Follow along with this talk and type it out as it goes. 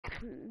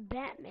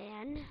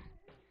Batman,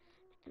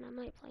 and I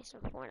might play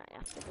some Fortnite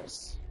after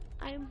this.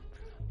 I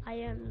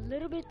am a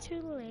little bit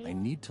too late. I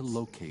need to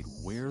locate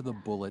where the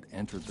bullet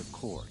entered the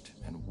court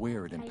and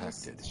where it impacted.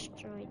 I just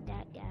destroyed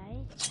that guy.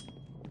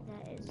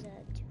 That is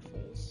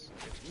Two-Face.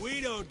 If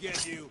we don't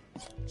get you,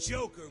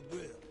 Joker will.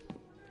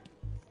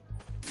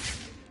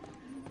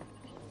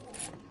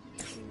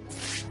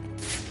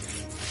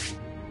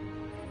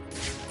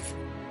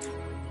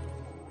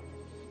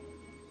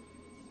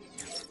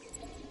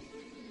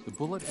 The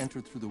bullet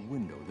entered through the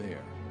window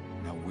there.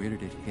 Now where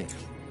did it hit?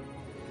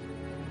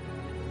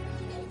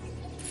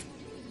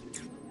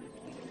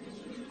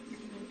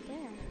 Right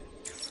there.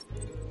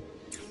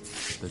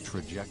 The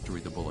trajectory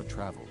the bullet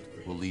traveled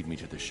will lead me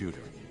to the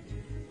shooter.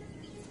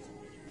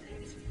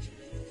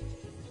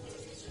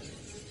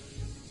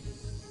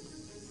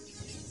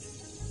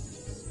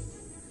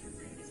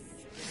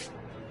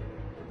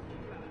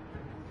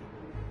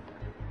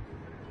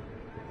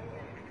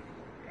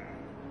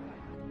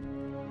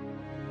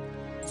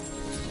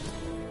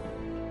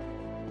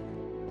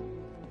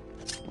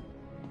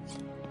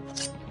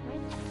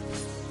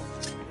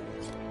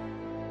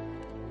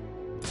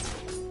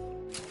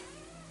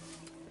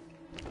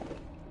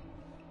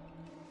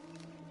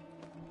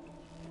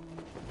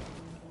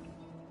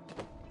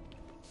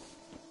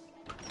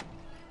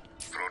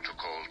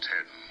 Protocol 10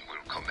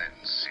 will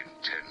commence in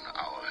 10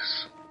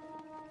 hours.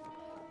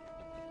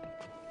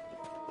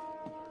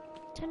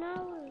 10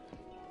 hours.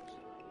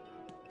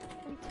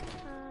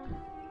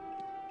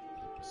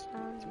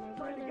 Sounds my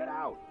Trying to brother. get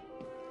out.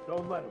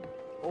 Don't let him.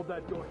 Hold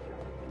that door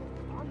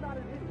shut. I'm not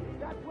an idiot.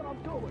 That's what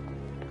I'm doing.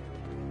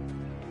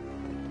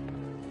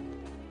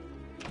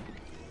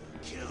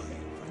 Kill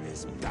him for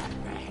this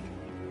Batman.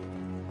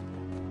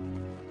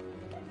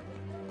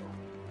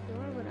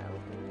 Door would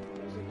open.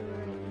 There's a door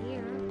right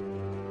here.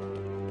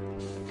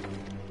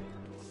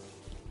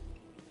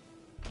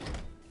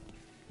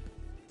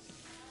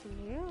 From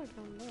here or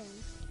from there?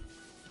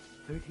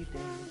 30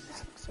 This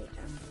looks safe.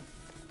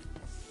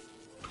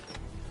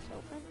 It's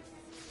open.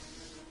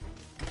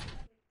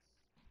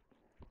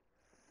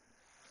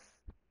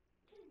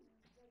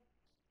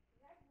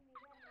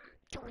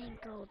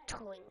 Twinkle,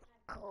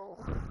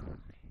 twinkle.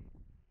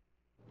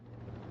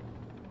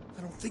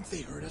 I don't think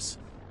they heard us.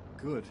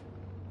 Good.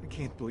 I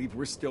can't believe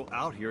we're still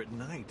out here at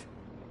night.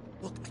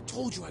 Look, I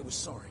told you I was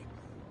sorry.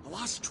 I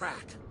lost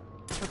track.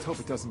 Let's hope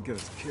it doesn't get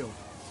us killed.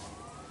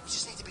 We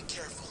just need to be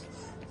careful.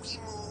 We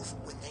move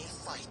when they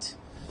fight.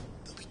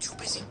 They'll be too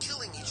busy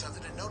killing each other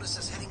to notice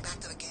us heading back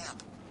to the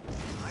camp.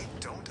 I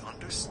don't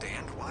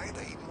understand why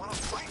they even want to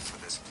fight for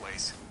this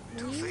place.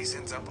 Two-Face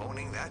ends up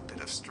owning that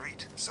bit of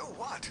street. So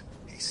what?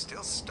 He's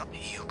still stuck.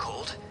 You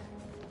cold?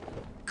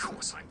 Of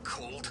course I'm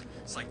cold.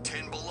 It's like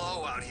 10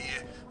 below out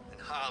here.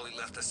 And Harley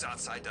left us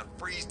outside to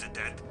freeze to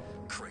death.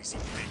 Crazy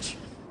bitch.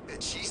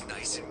 Bet she's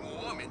nice and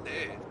warm in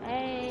there.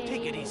 Hey.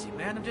 Take it easy,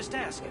 man. I'm just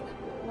asking.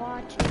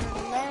 Watch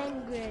your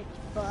language,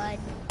 bud.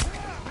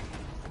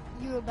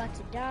 You're about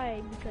to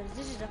die because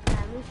this is a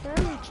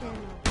family-friendly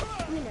channel.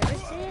 We never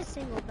say a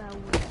single bad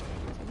word. So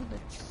you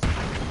better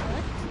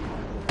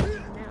shut your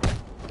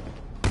mouth.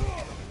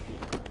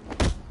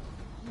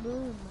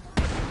 Boom.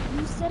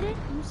 You said it?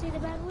 You say the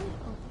bad word?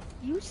 Oh,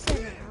 you said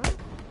it, huh?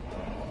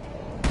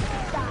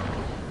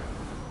 Die.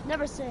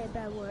 Never say a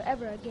bad word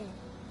ever again.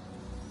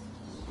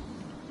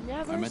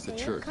 Never I'm at say the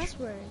church. a cuss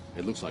word.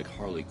 It looks like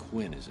Harley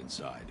Quinn is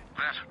inside.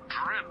 That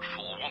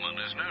dreadful woman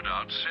is no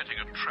doubt setting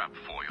a trap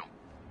for you.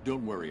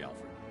 Don't worry,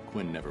 Alfred.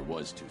 Quinn never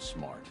was too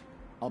smart.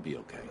 I'll be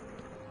okay.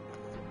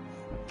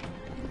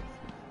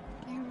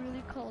 You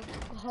really called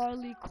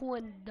Harley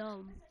Quinn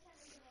dumb.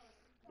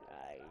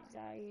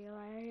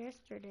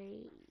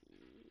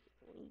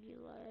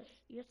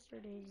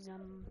 Yesterday's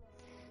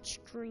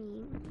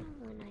stream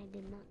when I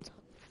did not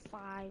talk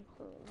 5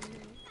 whole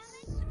minutes.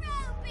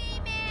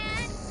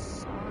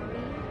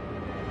 Sorry.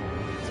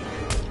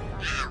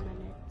 5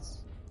 minutes.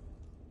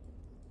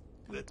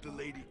 Let the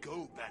lady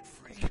go,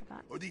 Batfreak,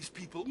 forgot. or these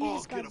people You all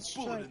just got get a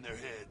bullet destroyed. in their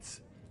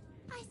heads.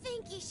 I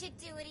think you should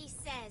do what he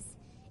says.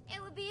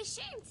 It would be a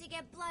shame to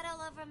get blood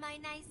all over my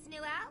nice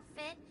new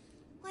outfit.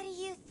 What do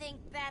you think,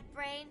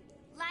 Batbrain?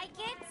 Like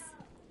it?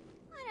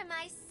 What am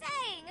I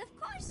saying? Of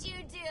course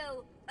you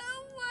do. Who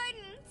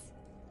wouldn't?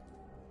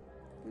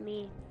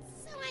 Me.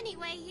 So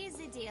anyway, here's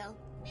the deal.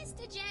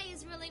 Mr. J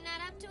is really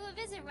not up to a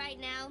visit right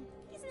now.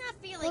 He's not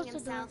feeling Close the door.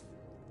 himself.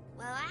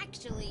 Well,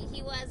 actually,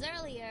 he was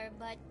earlier,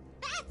 but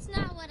that's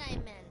not what I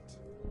meant.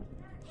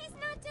 He's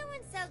not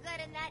doing so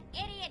good, and that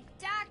idiot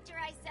doctor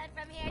I sent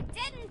from here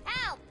didn't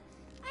help.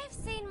 I've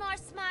seen more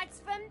smarts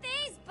from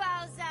these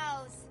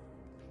bozos.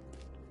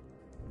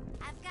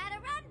 I've got to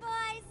run,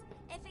 boys.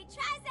 If he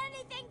tries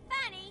anything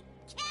funny,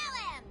 kill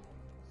him.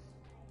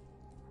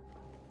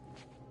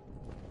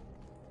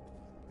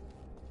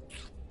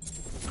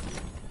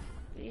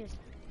 Yes.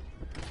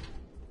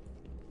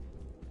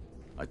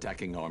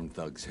 Attacking armed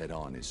thugs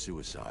head-on is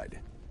suicide.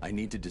 I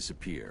need to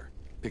disappear.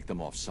 Pick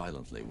them off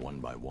silently, one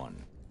by one.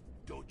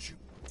 Don't you?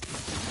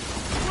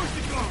 Where's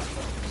he gone?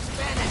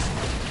 Spanish!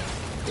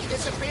 He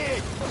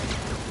disappeared!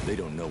 They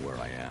don't know where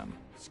I am.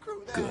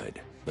 Screw that.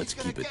 Good. Let's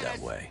He's gonna keep it get that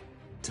us. way.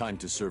 Time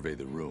to survey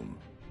the room.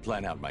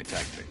 Plan out my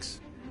tactics.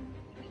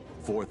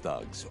 4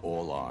 thugs,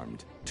 all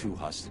armed, 2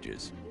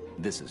 hostages.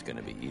 This is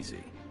gonna be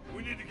easy.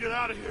 We need to get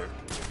out of here.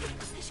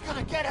 He's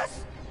gonna get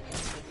us.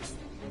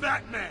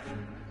 Batman,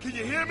 can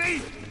you hear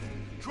me?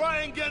 Try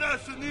and get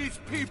us and these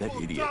people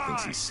That idiot die.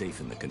 thinks he's safe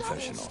in the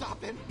confessional.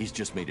 stop him. He's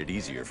just made it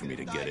easier for me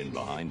to get in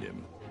behind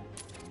him.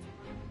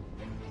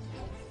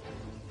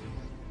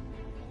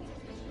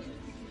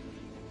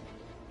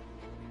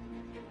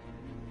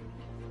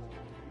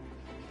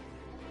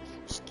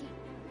 See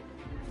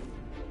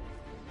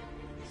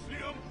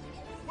him?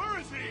 Where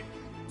is he?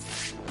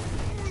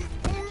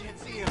 Can't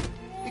see him.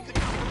 He could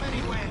come from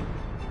anywhere.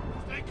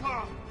 Stay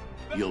calm.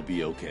 You'll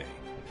be okay.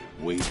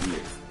 Wait here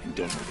and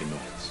don't make a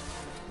noise.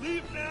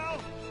 Leave now,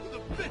 or the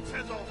bitch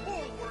has a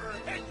hole where her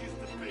head used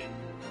to be.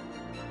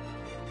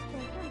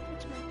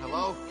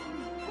 Hello?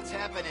 What's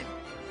happening?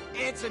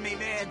 Answer me,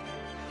 man.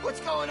 What's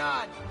going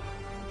on?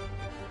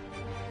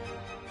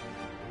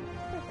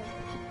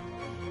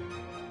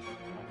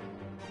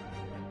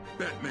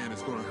 Batman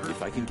is gonna hurt.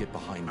 If I can get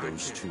behind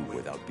those 2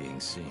 without being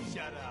seen,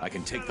 I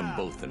can take them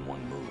both in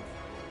one move.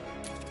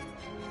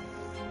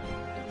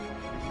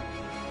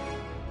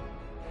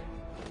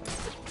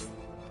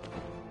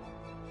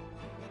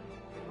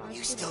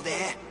 You still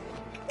there?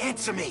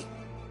 Answer me.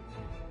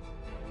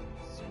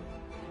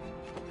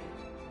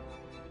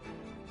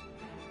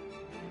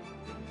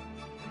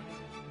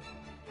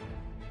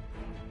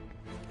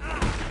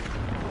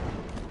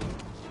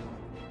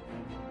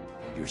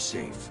 You're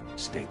safe.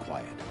 Stay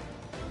quiet.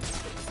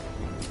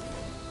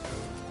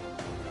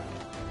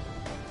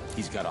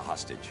 He's got a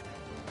hostage.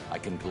 I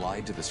can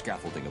glide to the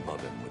scaffolding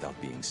above him without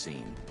being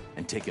seen,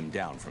 and take him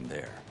down from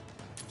there.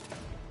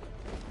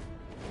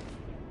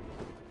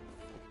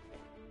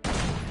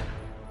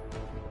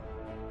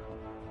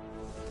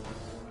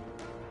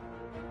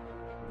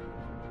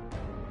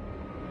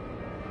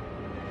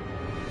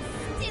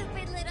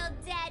 Stupid little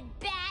dead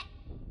bat!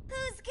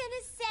 Who's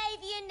gonna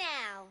save you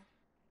now?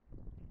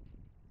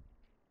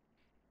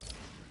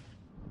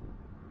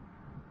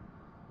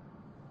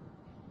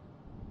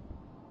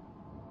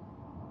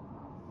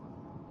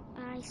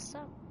 I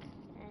suck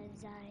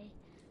as I've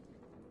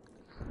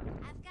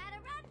got to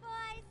run,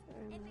 boys!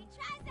 If he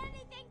tries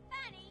anything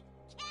funny,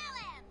 kill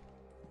him!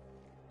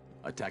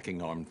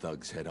 Attacking armed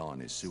thugs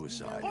head-on is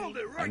suicide. Hold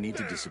it right I need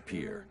there. to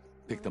disappear.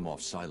 Pick them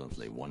off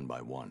silently, one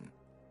by one.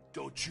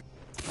 Don't you?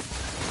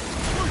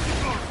 Where's he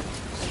going?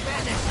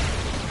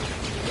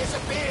 Vanished.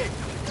 Disappeared.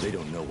 They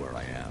don't know where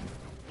I am.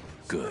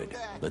 Good.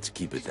 Let's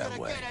keep it He's that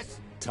gonna way. get us.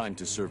 Time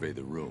to survey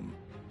the room.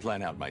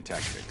 Plan out my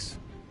tactics.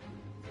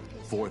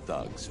 4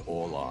 thugs,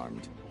 all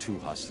armed, 2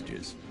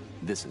 hostages.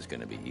 This is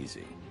gonna be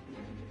easy.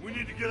 We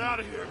need to get out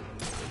of here.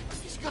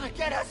 He's gonna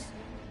get us.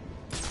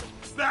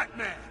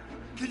 Batman,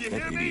 can you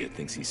That hear me? idiot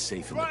thinks he's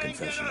safe in the Try and get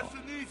confessional. us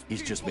and these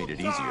He's just made it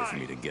people easier die. for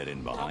me to get in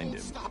I behind won't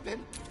him. stop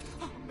him.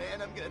 Oh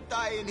man, I'm gonna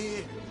die in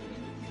here.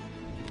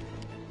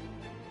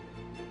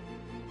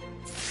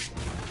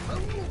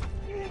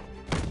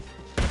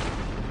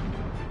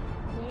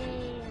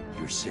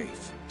 You're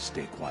safe.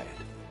 Stay quiet.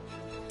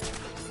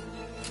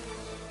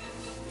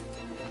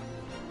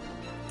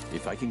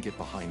 If I can get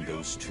behind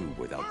those 2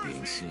 without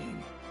being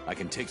seen, I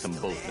can take them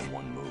both in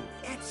one move.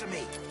 Answer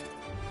me.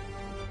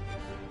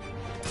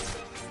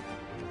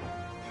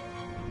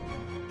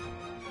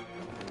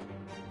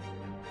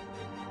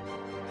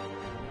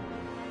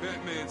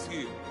 Batman's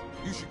here.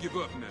 You should give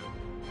up now.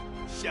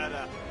 Shut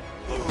up.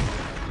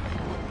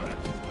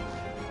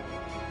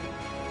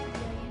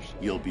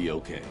 You'll be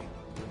okay.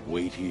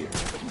 Wait here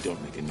and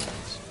don't make a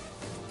noise.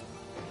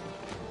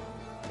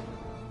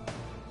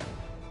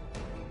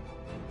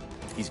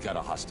 He's got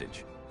a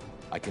hostage.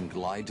 I can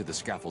glide to the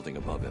scaffolding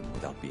above him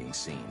without being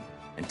seen,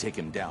 and take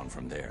him down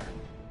from there.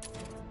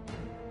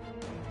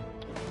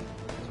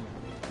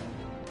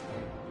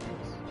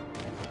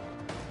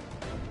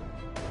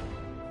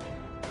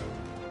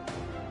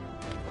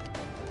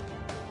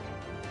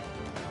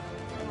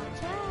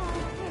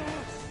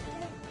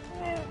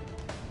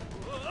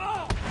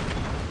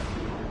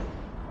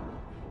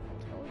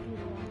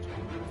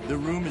 The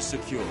room is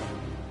secure.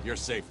 You're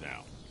safe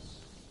now.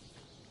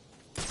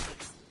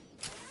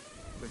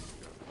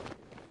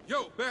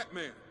 Yo,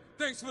 Batman,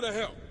 thanks for the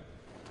help.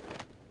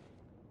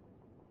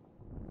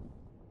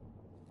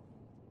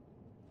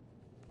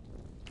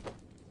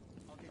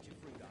 I'll get you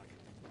free, Doc.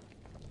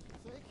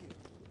 Thank you.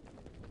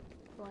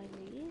 why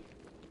me?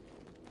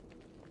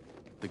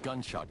 The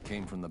gunshot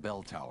came from the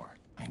bell tower.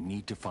 I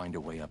need to find a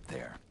way up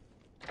there.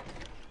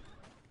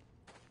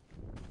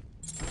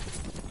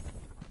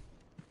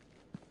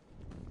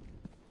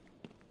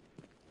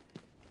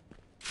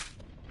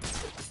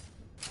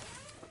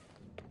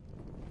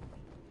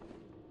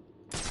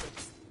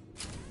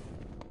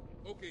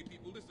 Okay,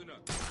 people, listen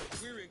up.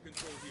 We're in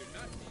control here,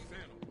 not these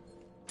animals.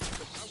 I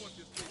want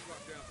this place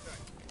locked down tight.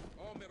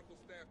 All medical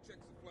staff check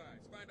supplies.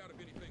 Find out if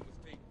anything was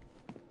taken.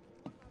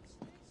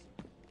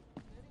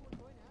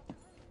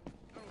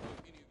 I don't know if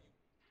any of you...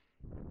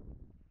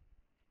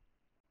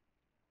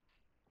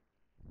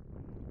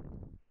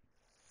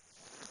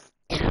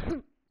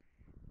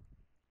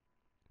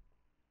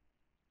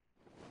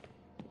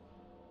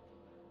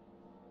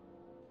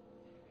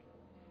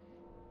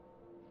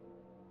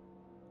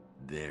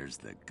 There's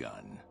the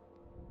gun.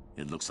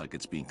 It looks like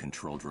it's being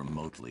controlled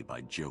remotely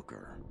by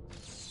Joker.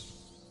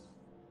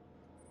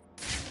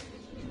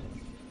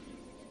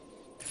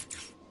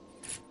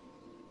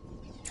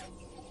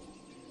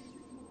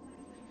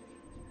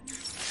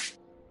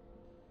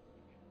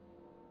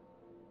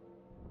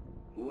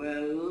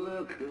 Well,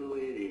 look who it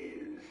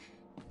is.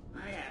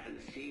 I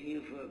haven't seen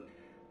you for...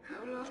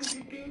 how long has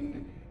it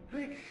been?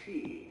 Let's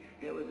see.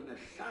 There was an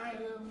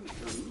asylum,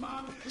 some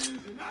monsters,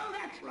 and... oh,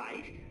 that's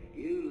right.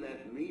 You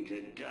left me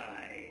to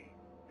die.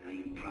 Now,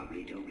 you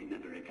probably don't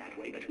remember it that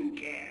way, but who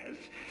cares?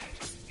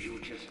 You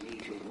just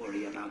need to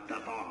worry about the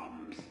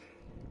bombs.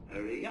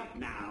 Hurry up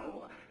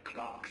now.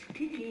 Clock's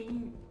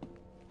ticking.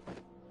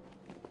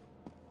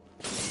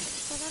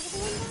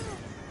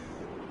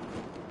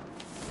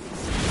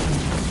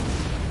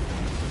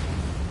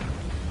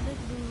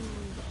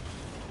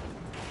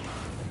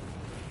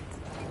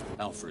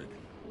 Alfred,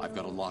 I've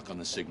got a lock on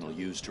the signal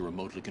used to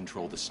remotely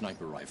control the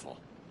sniper rifle.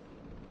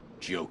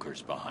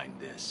 Joker's behind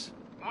this.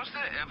 Was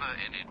there ever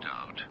any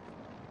doubt?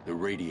 The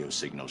radio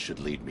signal should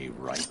lead me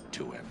right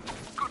to him.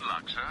 Good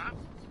luck, sir.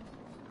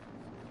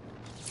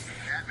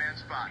 Batman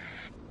spotted.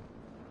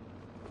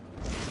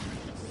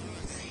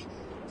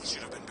 They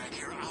should have been back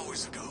here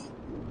hours ago.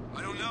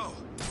 I don't know.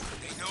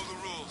 They know the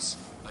rules.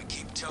 I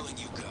keep telling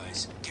you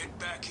guys, get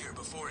back here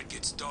before it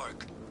gets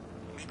dark.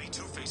 Maybe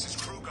Two-Face's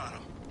crew got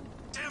him.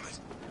 Damn it!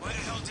 Why the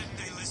hell didn't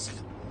they listen?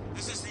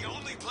 This is the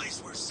only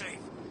place we're safe.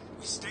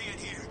 We stay in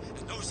here,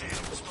 and those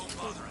animals don't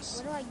bother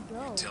us. Where do I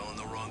go? You're telling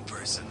the wrong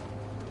person.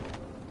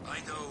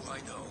 I know.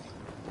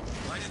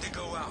 Why did they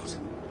go out?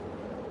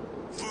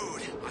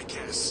 Food, I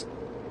guess.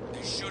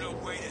 They should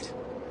have waited.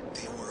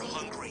 They were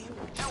hungry.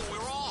 Hell, we're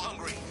all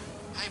hungry.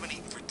 I haven't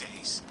eaten for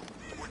days.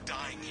 We're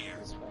dying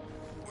here.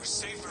 We're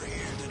safer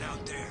here than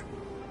out there.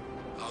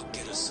 I'll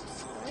get us some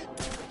food.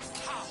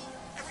 How?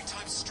 Every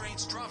time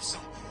Strange drops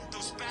some,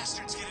 those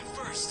bastards get it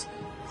first.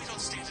 We don't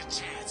stand a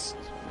chance.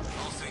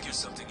 I'll figure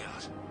something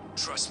out.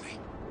 Trust me.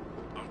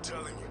 I'm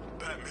telling you,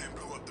 Batman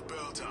blew up the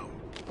bell tower.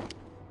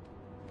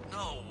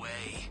 No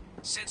way.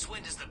 Since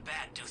when does the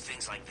Bat do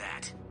things like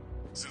that?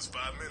 Since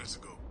 5 minutes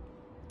ago.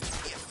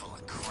 You're full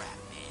of crap,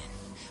 man.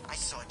 I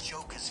saw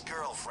Joker's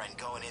girlfriend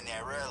going in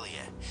there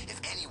earlier.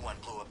 If anyone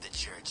blew up the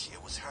church,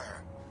 it was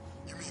her.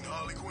 You mean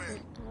Harley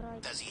Quinn?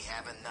 Does he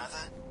have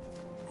another?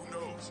 Who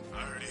knows?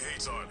 I heard he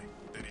hates Harley.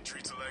 That he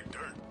treats her like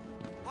dirt.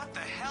 What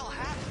the hell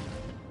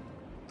happened?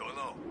 Don't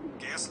know.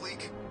 Gas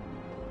leak?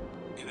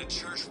 In a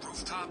church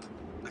rooftop?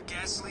 A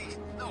gas leak?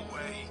 No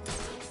way.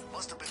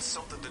 Must have been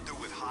something to do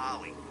with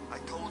Harley. I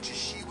told you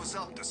she was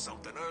up to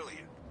something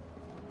earlier.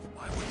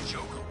 Why would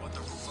Joker want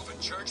the roof of a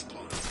church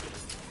blown up?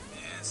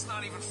 It's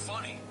not even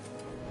funny.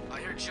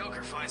 I heard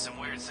Joker find some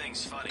weird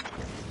things funny.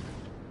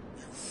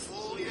 You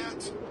full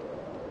yet?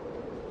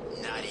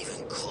 Not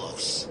even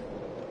close.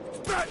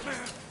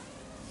 Batman!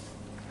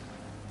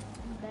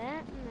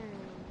 Batman.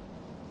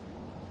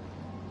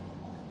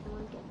 You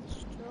wanna get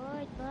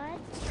destroyed, bud?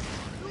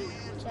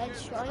 Should I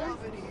destroy him?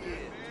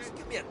 Just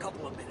give me a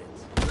couple of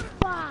minutes.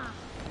 Bah!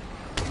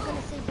 I'm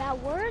gonna say bad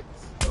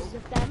words. This is a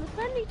family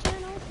friendly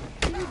channel.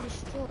 You're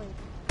destroyed.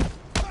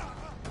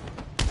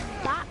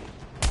 Bah!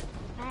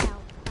 Ow.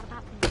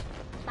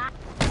 Bah!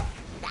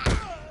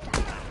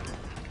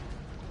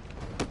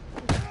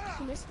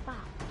 You missed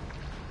bah.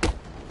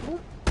 Boom.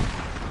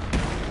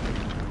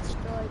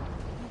 Destroyed.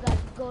 You guys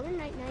go to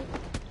night-night.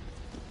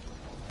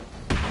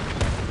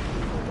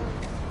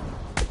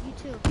 You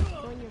too.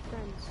 Join your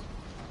friends.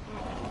 Nap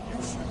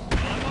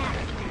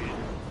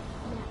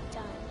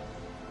time.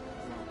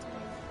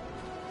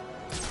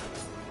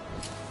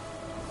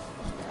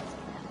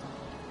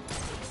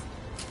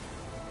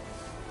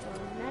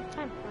 Nap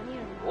time.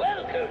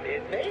 Welcome,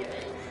 inmates.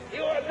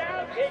 You are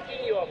now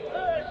taking your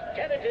first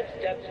tentative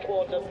steps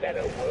towards a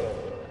better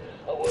world.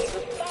 A world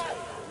of fun,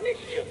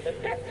 mischief,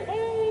 and that's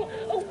all.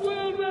 A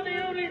world where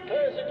the only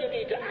person you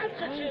need to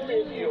answer to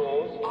is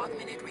yours.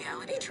 Augmented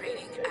reality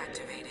training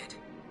activated.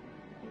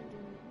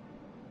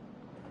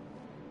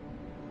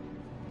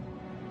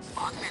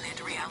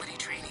 Augmented reality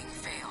training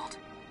failed.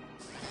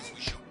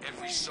 We shoot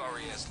every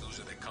sorry-ass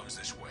loser that comes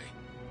this way.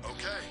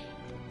 Okay?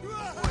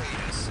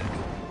 Wait a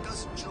second.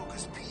 Doesn't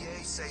Joker's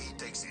PA say he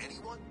takes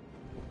anyone?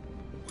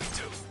 We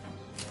do.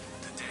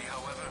 Today,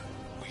 however,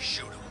 we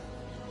shoot them.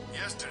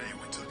 Yesterday,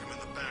 we took them in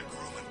the back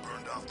room and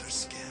burned off their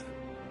skin.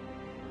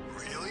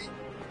 Really?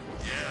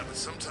 Yeah, but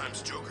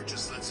sometimes Joker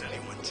just lets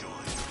anyone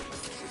join.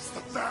 It's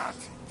the Bat!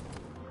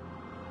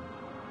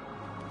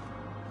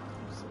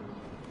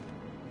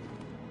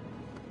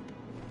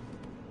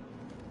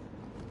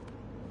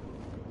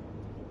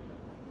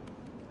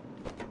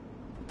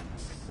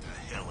 The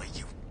hell are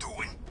you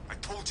doing? I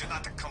told you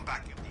not to come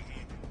back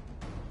empty-handed.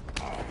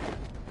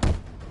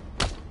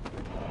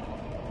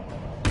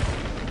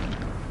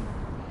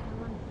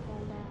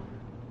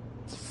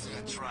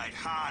 Tried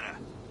harder.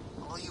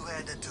 All you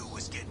had to do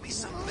was get me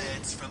some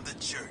meds from the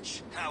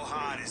church. How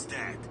hard is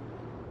that?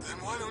 Then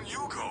why don't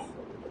you go?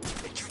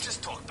 Did you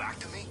just talk back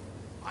to me?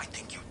 I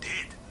think you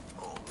did.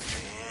 Oh,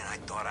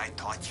 man, I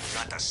thought you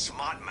not to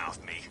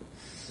smart-mouth me.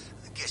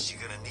 guess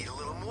you're gonna need a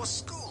little more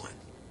schooling.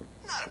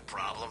 Not a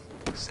problem.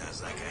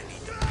 Sounds like I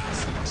need to put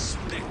some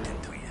respect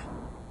into you.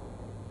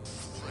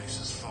 The place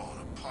is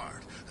falling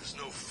apart. There's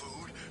no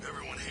food.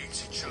 Everyone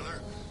hates each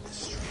other. This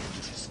street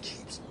just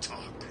keeps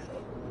talking.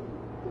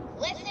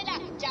 Listen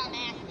up,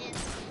 dumbasses,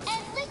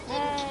 and listen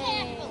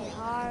Hey, carefully.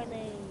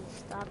 Harley,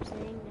 stop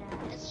saying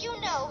that. As you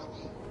know,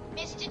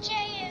 Mr. J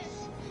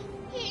is...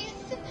 He's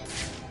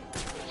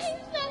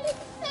not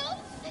himself.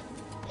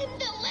 And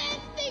the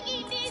last thing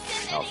he needs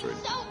is Alfred,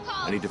 any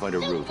so-called I need to find a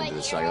route into the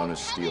superhero Sionis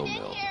steel coming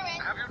in mill. here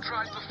and... Have you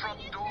tried the front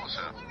door,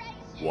 sir?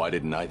 Why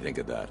didn't I think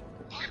of that?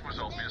 It was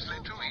obviously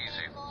too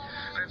easy.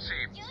 Let's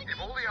see. If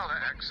all the other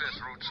access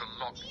routes are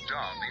locked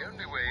down, the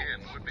only way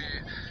in would be...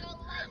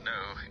 No,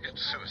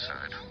 it's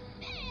suicide.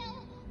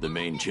 The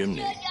main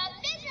chimney.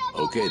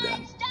 Okay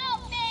then.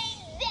 Don't be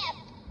zip.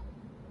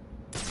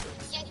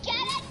 You get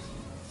it?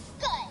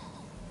 Good.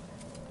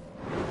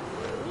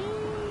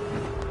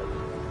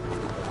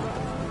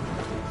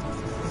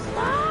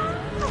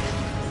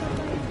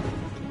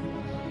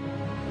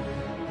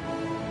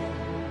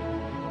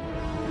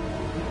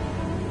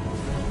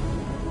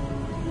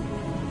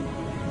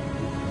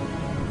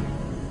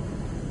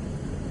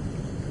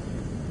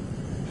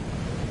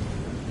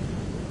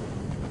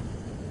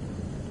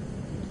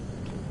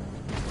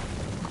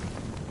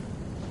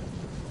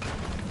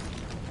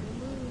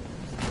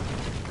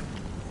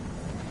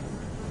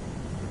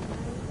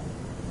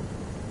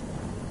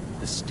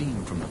 The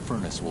steam from the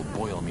furnace will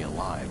boil me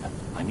alive.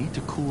 I need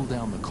to cool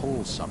down the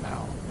coals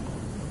somehow.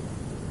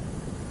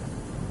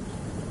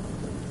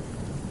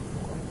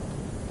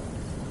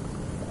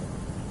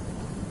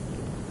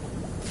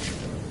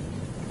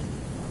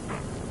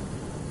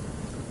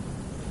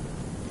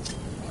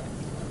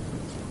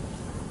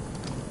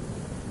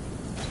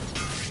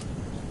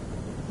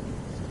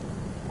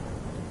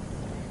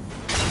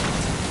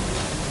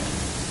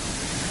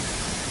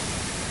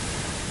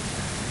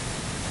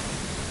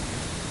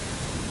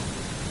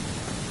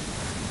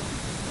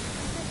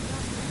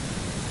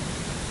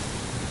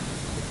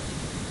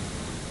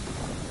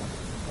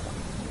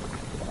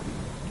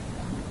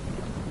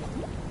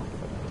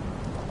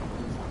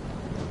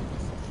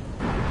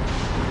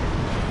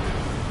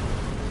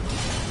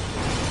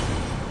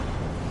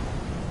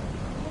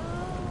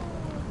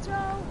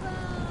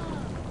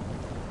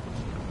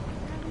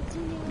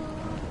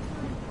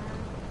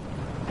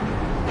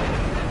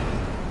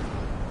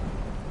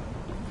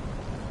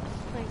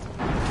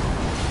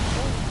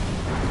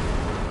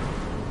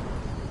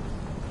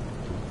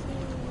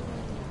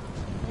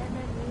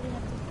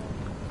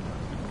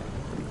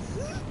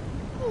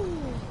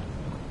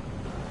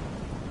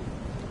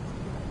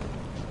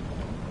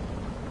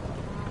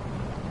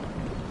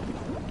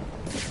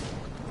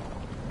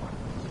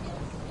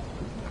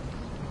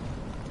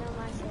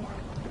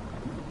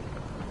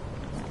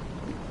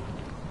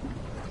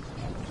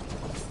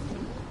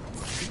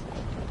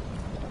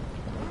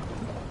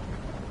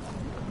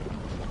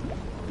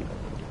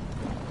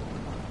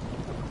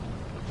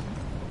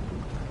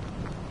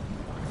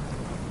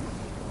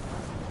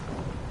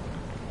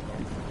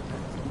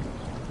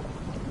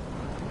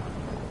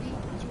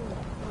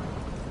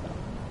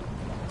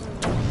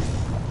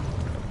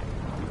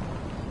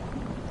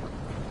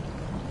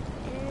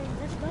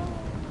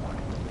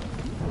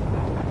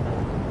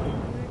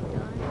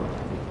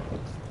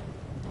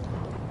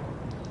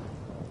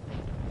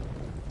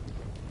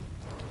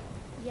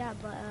 Yeah,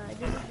 but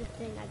this is the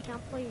thing. I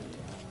can't play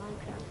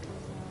Minecraft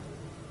because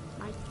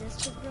my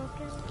disc is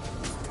broken.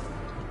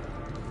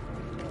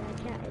 Yeah, I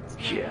can't. It's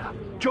not Yeah,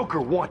 really,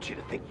 Joker wants you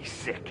to think he's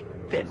sick.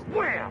 Then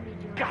wham!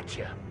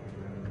 Gotcha!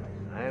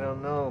 I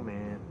don't know,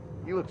 man.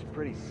 He looks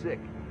pretty sick.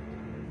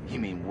 You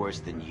mean worse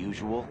than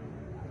usual?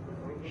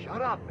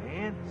 Shut up,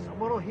 man.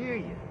 Someone will hear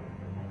you.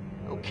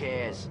 Who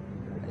cares?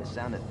 By the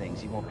sound of things,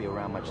 he won't be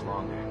around much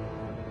longer.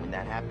 When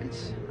that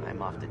happens,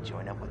 I'm off to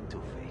join up with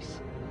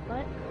Two-Face.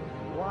 What?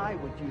 Why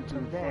would you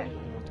do that?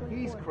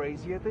 He's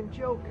crazier than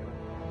Joker.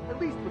 At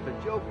least with the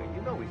Joker,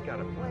 you know he's got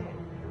a plan.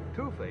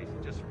 Two-Face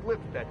just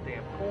flips that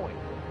damn coin.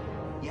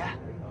 Yeah?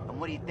 And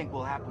what do you think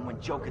will happen when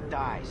Joker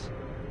dies?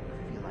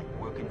 You feel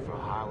like working for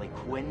Harley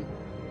Quinn?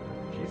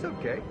 She's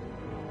okay.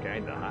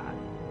 Kinda hot.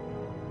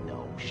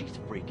 No, she's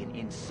freaking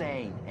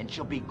insane, and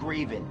she'll be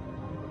grieving.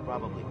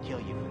 Probably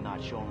kill you for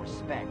not showing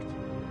respect.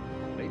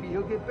 Maybe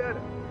he'll get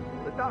better.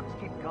 The docs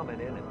keep coming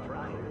in and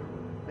trying.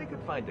 They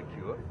could find a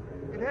cure.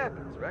 It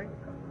happens, right?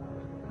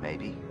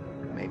 Maybe,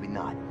 maybe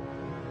not.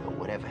 But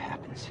whatever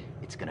happens,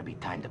 it's gonna be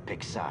time to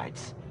pick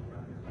sides.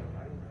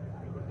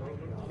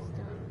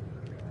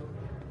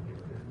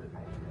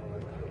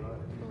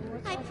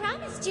 I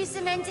promised you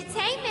some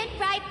entertainment,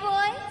 right,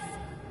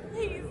 boys?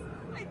 Please,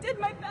 I did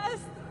my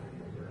best.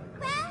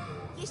 Well,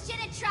 you should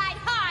have tried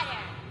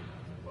harder.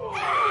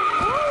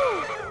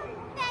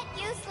 That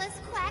useless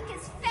quack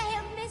has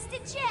failed Mr.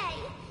 J,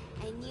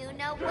 and you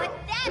know what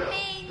that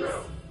means.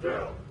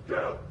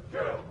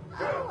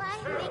 Oh, I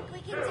think we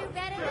can do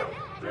better than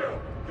that.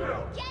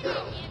 Get in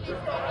here,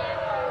 Mr.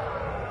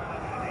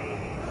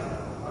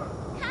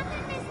 Come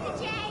in, Mr.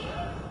 J.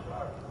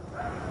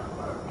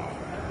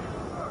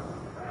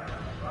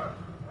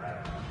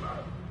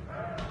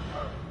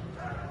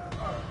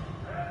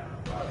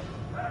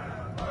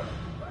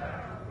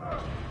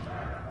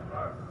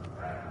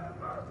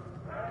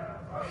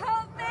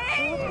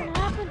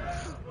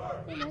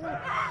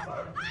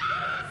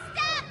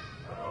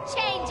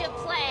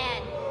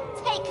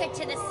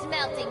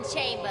 holding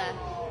chamber.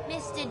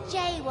 Mr.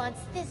 J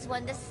wants this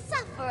one to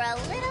suffer a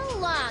little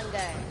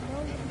longer.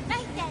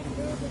 Right then,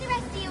 the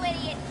rest of you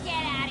idiots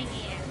get out of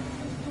here.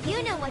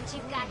 You know what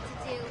you've got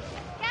to do.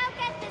 Go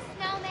get the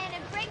snowman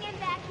and bring him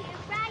back here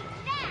right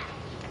now.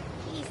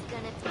 He's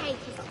gonna pay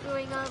for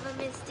screwing over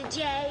Mr.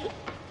 J.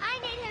 I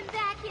need him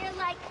back here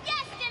like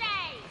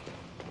yesterday!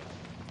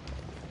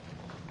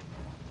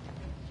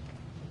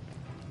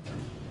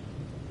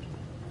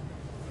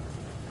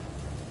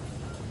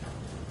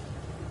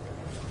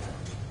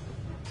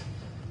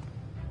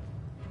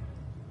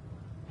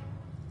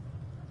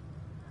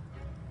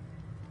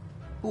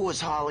 Who was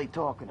Harley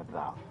talking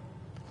about?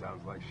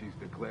 Sounds like she's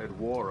declared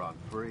war on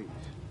Freeze.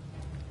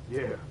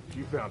 Yeah,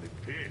 she found it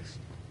pissed.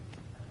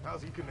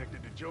 How's he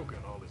connected to Joker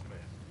and all this mess?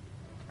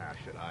 How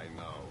should I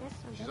know?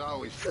 She's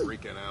always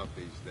freaking out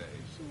these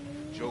days.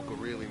 Joker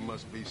really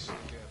must be sick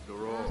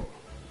after all.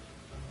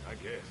 I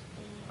guess.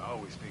 I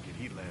always figured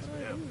he'd last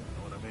forever, you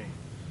know what I mean?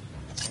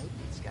 Maybe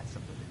it's got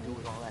something to do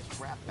with all that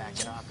crap back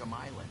at Arkham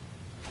Island.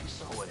 You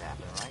saw what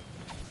happened, right?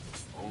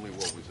 Only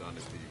what was on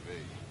the TV.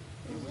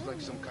 He was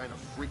like some kind of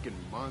freaking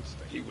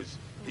monster. He was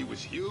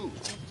huge.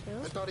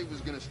 I thought he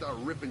was gonna start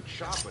ripping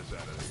choppers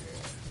out of the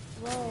air.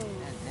 Whoa.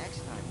 And next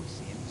time we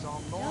see him, he's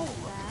all normal.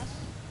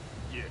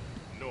 Yeah,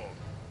 normal.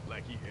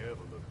 Like he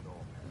ever looked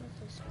normal.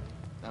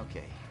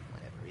 Okay,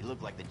 whatever. He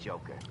looked like the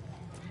Joker.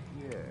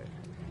 Yeah,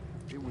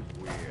 it was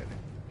weird.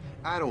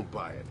 I don't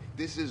buy it.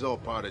 This is all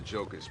part of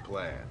Joker's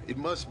plan. It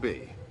must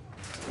be.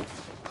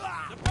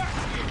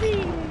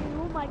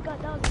 Oh my god,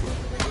 that was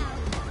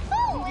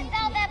Ooh, with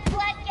all that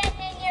blood getting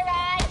in your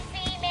eyes,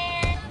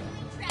 B-Man.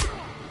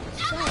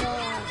 Shut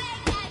up.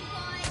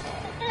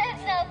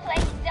 There's no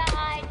place to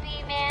hide,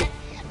 B-Man.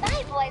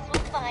 My boys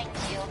will find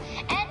you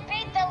and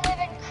beat the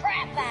living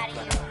crap out of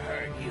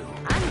you.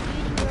 I'm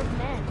beating your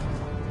men.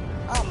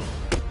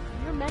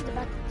 Your men's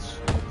about to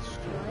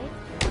destroy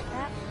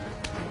that.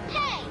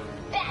 Hey,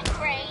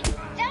 Batbrain,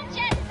 don't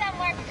you have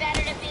somewhere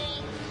better to be?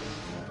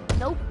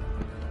 Nope.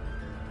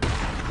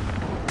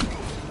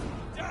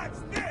 Dodge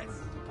this!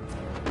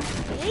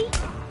 Hey,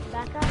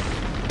 back up.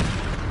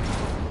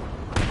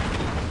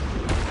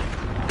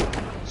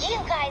 You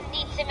guys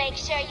need to make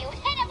sure you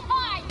hit him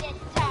hard this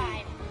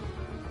time.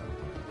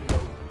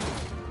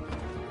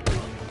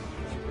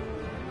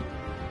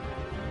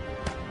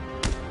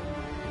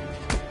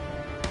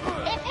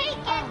 If he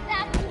gets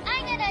up,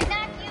 I'm gonna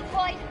knock you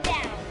boys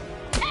down.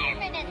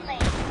 Permanently.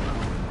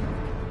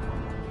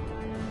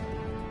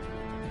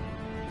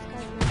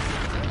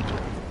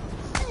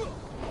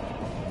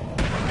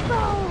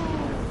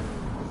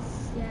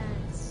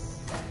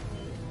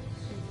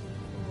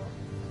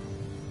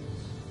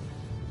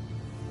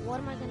 What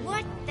am I gonna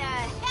What the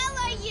hell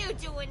are you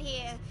doing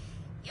here?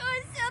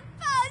 You're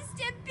supposed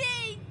to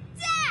be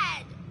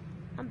dead!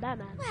 I'm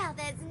Batman. Well,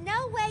 there's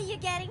no way you're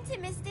getting to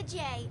Mr.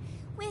 J.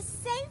 We're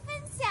safe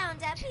and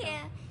sound up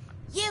here.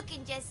 You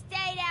can just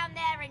stay down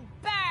there and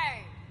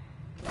burn!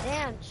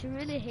 Damn, she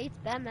really hates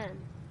Batman.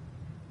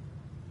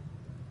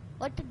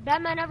 What did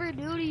Batman ever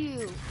do to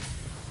you?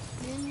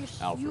 You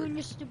and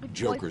your stupid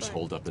Joker's boyfriend.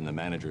 holed up in the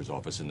manager's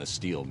office in the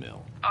steel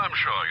mill. I'm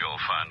sure you'll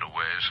find a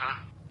way, sir.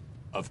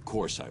 Of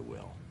course I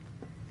will.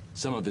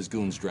 Some of his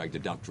goons dragged a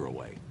doctor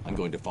away. I'm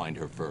going to find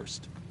her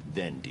first,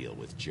 then deal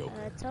with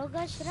Joker.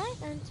 Toga, should I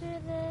enter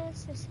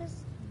this? This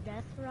is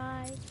Death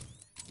Ride.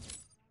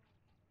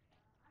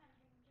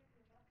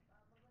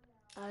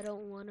 I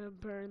don't want to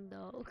burn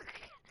though.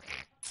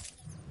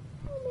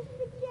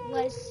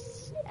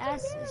 Let's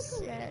ask.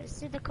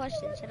 See the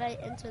question: should I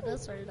enter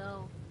this or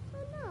no?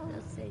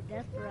 Let's say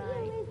Death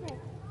Ride.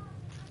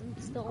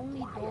 It's the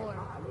only door.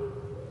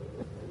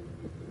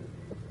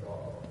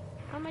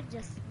 How am I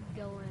just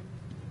going?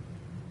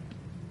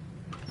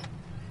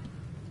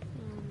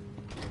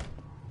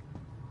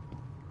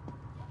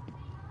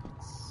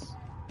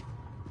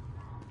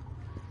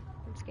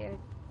 I'm scared.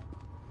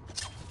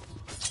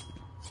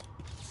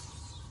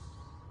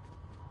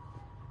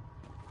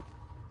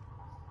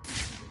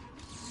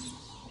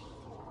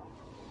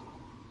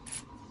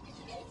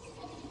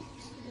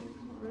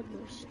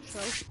 Riddler's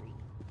trophy.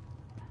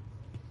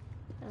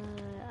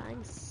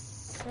 I'm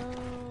so No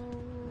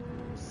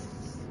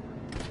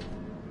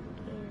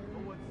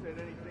one said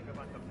anything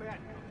about the bat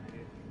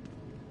coming in.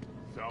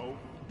 So?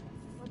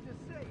 I'm just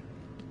saying.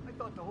 I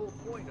thought the whole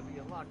point of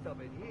being locked up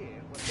in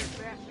here was that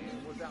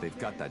Batman was out They've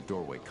got that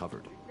doorway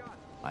covered.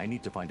 I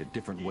need to find a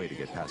different way to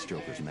get past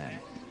Joker's men.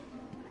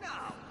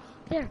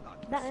 there.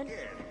 Batman.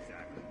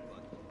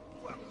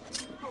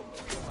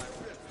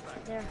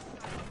 There.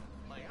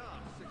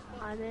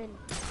 I'm in.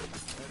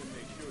 Better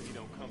make sure he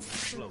don't come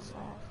too close.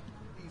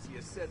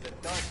 Easier said than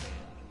done, man.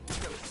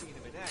 You've never seen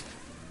him in action.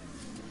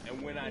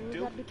 And when I You do,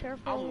 gotta be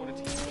careful. I want it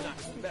to be not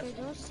If mess. they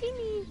don't see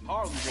me.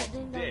 Harley wants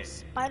Then him that's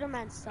dead.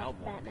 Spider-Man I stuff,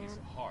 want Batman. piece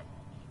of Harley.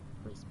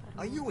 Please, Spider-Man.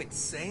 Are you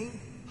insane?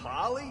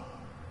 Harley?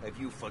 Have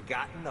you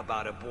forgotten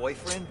about her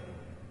boyfriend?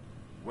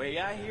 Way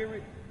I hear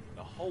it,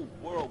 the whole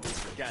world was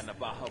forgotten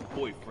about her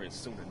boyfriend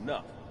soon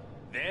enough.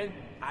 Then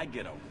I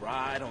get a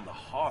ride on the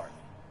Harley.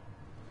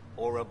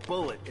 Or a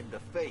bullet in the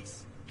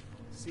face?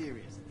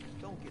 Seriously,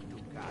 don't get too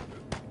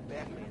cocky.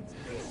 Batman's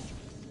dangerous.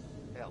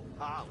 Hell,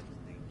 Harley's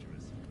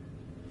dangerous.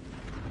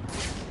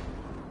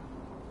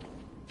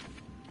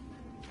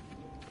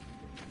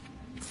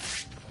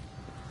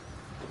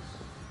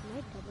 Can I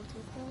double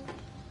take that?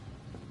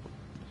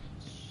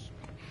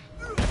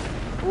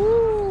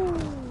 Ooh,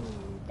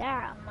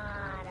 that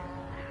might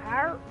have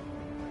hurt.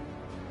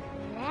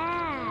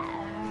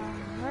 That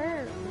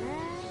hurt,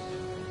 man.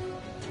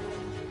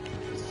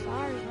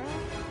 Sorry, bro.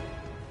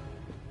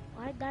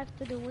 Why dive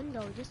through the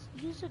window? Just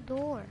use a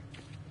door.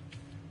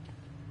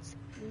 Just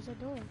use a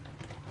door.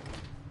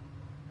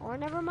 Or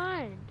never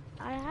mind.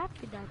 I have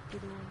to dive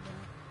through the window.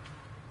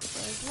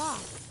 It's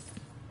locked.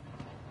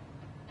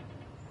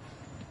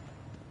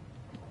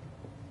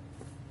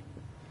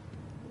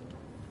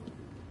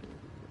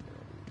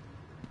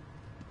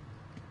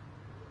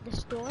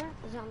 This door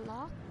is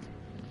unlocked.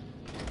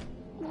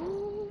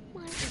 Oh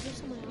my, is there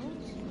someone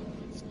else?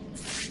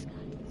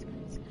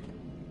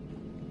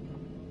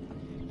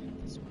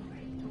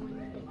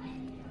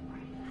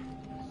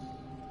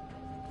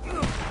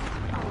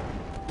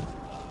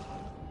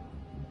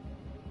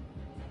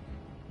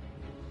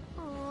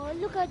 Oh,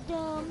 look at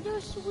them,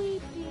 they're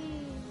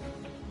sleeping.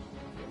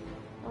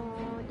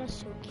 Oh, that's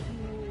so cute,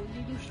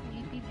 little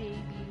sleepy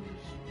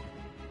babies.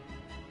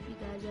 You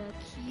guys are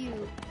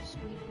cute,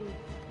 sleeping.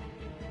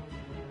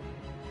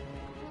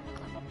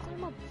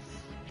 Climb up.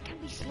 I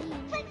can't be seen.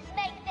 Let's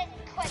make this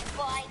quick,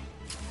 boy.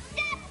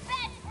 Stop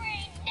that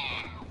brain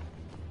now!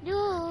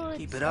 No,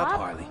 Keep it up,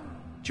 Harley.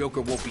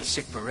 Joker won't be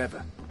sick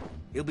forever.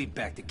 He'll be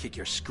back to kick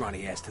your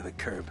scrawny ass to the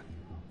curb.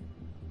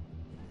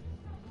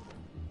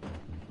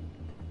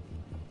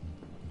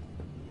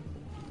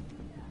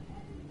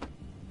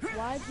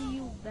 Why do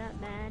you,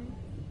 Batman?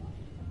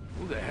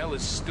 Who the hell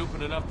is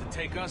stupid enough to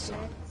take us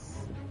on?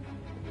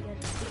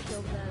 Gets to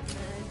kill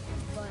Batman,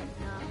 but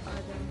not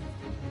other.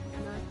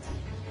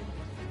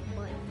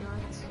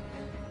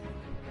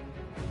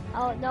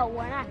 Oh no,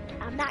 we're not.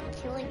 I'm not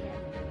killing him.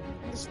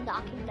 I'm just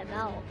knocking them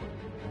out.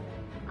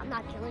 I'm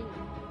not killing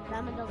him.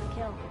 Batman doesn't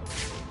kill.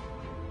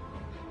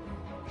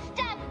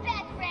 Stop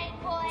that brain,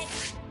 boy!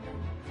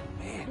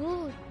 Man,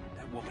 dude,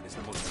 that woman is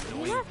the most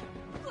annoying.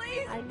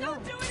 Please,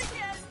 don't do it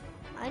again!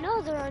 I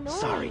know they're annoying.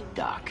 Sorry,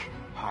 Doc.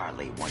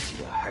 Harley wants you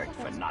to hurt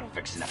for not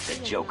fixing up the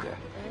Joker.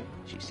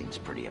 She seems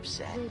pretty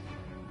upset.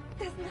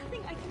 There's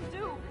nothing I can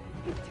do.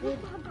 It's too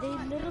far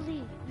gone. They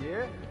literally...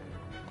 Yeah?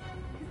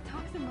 His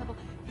toxin level,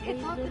 They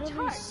it's off the literally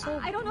chart. so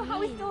I don't know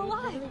how he's still mean. They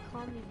alive. literally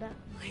call me back.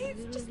 Please,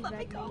 just let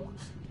me go.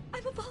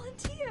 I'm a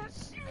volunteer.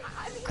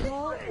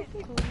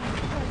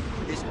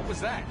 What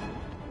was that?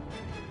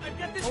 I've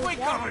got this way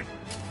covered.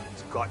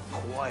 It's got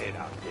quiet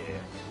out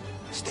there.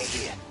 Stay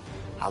here.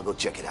 I'll go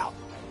check it out.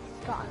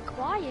 Got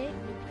quiet.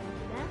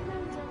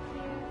 Batman's up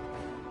here.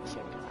 He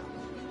should come out.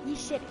 You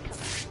should come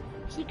out.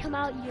 He come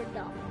out, you're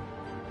dumb.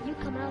 You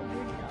come out,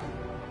 you're dumb.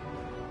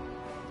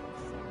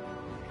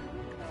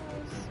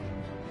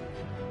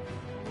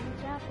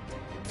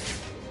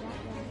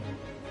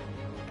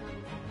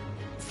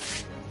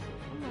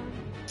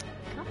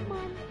 Come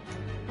on.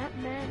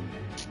 Batman.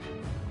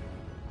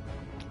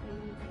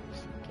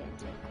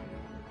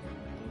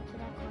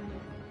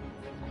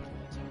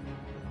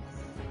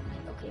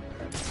 Okay,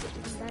 perfect.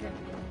 Even better.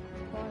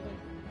 Farther.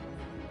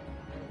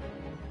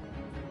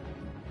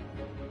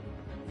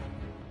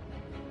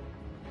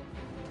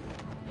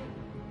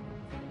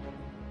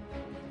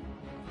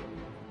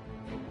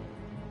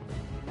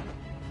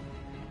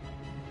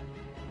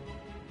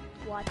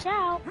 Watch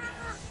out!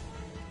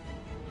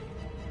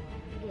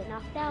 Get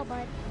knocked out,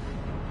 bud.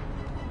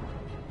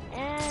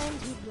 And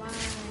he's blind.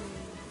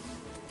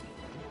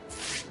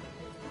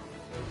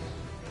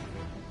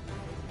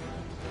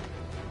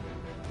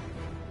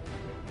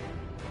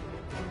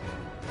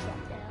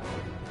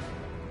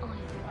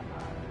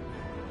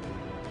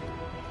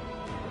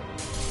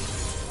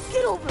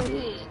 Get over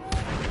here!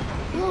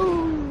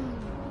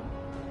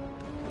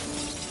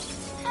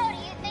 How do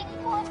you think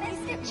poor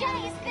Mr. J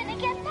is gonna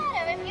get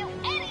better if you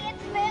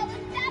idiots fail to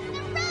stop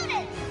the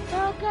rodents?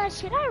 Oh god,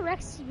 should I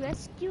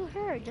rescue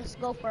her or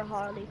just go for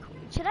Harley Quinn?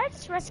 Should I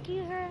just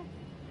rescue her?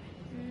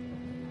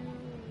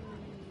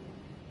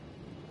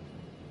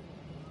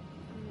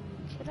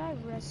 Should I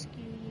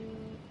rescue you?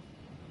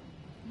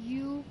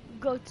 You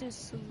go to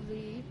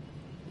sleep.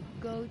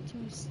 Go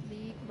to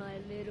sleep, my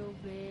little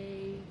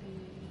baby.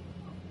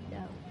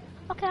 No.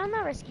 Okay, I'm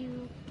not rescue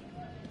you.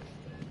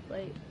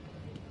 Wait.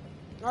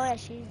 Oh yeah,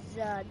 she's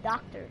a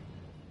doctor.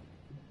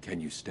 Can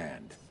you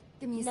stand?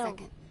 Give me a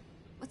second.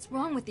 What's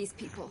wrong with these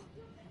people?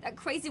 That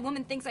crazy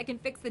woman thinks I can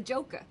fix the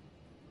Joker.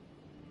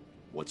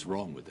 What's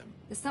wrong with him?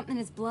 There's something in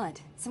his blood.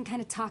 Some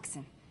kind of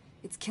toxin.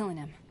 It's killing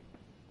him.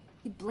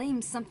 He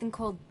blames something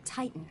called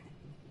Titan.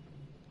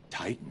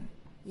 Titan?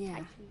 Yeah.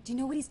 Do you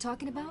know what he's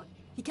talking about?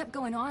 He kept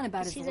going on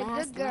about his She's a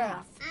last good girl.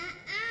 laugh.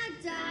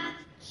 Doc.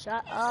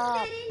 Shut Isn't up.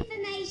 that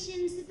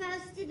information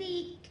supposed to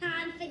be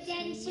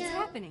confidential? What's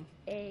happening?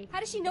 How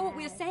does she know what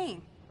we're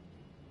saying?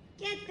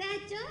 Get that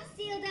door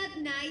sealed up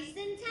nice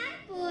and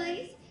tight,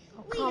 boys.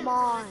 Oh, We come don't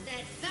on. want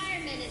that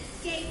fireman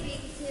escaping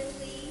till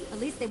we... At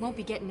least they won't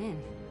be getting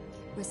in.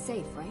 We're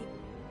safe, right?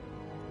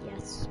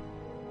 Yes.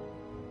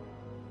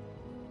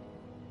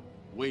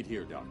 Wait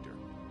here, Doctor.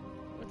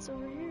 What's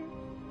over here?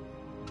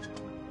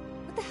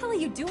 What the hell are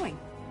you doing?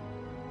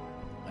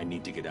 I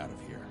need to get out of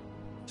here.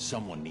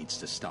 Someone needs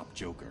to stop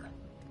Joker.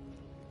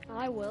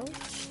 I will.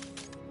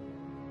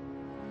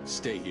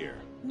 Stay here.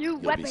 New You'll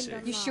be weapon safe.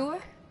 unlocked. You sure?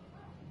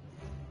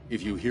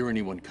 If you hear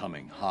anyone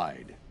coming,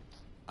 hide.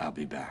 I'll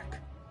be back.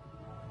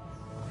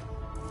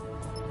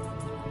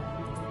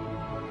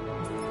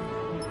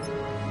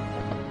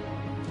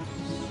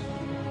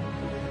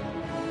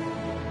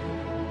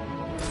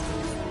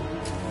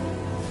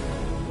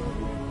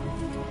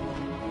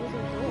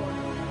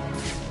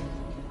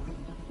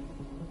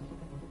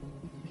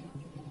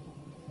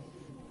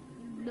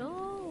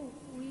 No,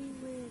 we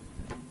win.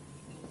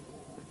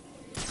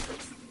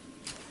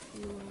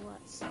 You will what?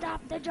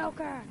 Stop the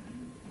Joker!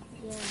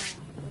 Yeah,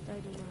 what do I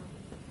do now?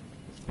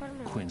 It's part of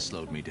my Quinn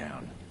slowed me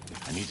down.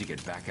 I need to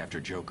get back after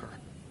Joker.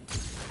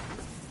 It's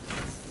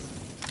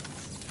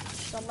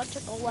an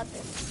electrical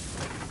weapon.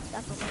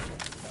 That's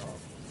electric, so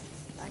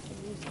I can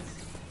use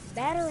it.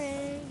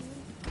 Battering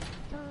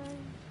time.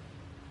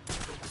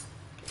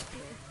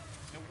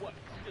 And what?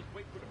 You just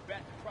wait for the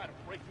bat to try to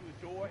break through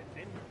the door and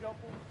then you jump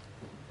on?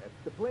 That's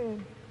the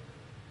plan.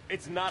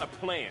 It's not a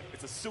plan.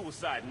 It's a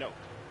suicide note.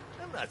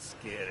 I'm not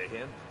scared of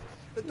him.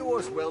 The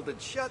door's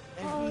welded shut,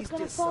 and Oh, he's it's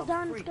gonna just fall some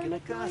down, it's freak gonna in a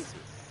make noise. costume.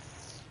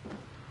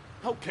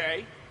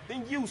 Okay,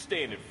 then you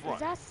stand in front.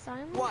 Is that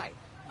silent? Why,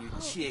 you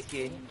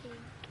chicken?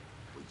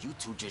 Will you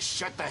two just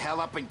shut the hell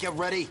up and get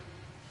ready?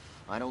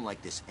 I don't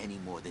like this any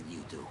more than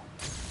you do.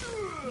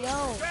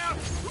 Yo.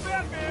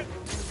 Batman!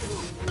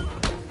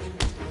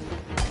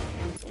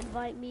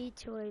 Invite me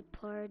to a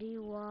party.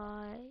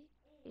 Why?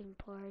 In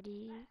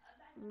party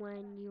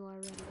when you are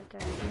ready.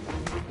 Okay.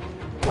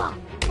 Bah,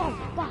 bah,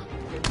 bah.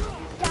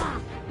 Da.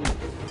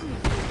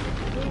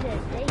 Did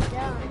it. They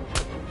done.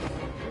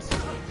 This is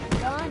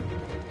done.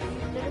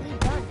 You're literally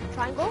done.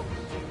 Triangle.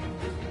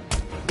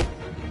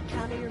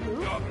 Counter your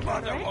move.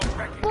 Counter it.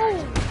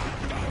 Boom.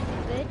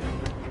 Good.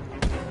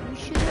 You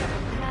shouldn't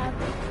have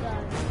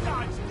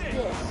done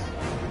this.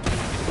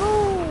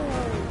 Boom.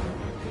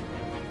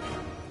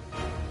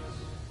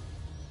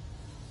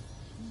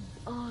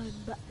 I'm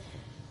back.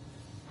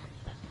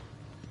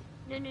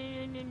 No, no,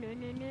 no, no, no,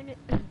 no, no, no.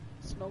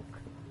 Smoke.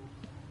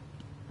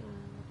 What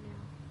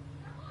now?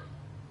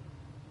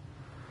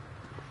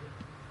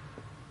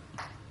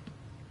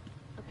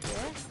 Up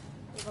here.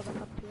 We'll go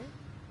back up here.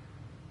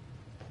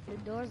 The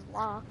door's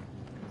locked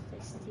because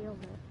they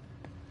sealed it.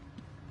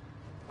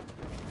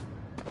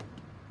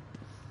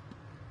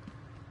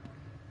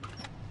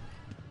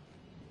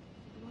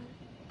 What?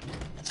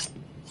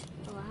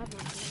 Oh, I have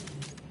my phone.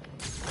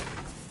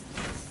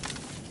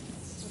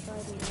 What do I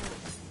do now?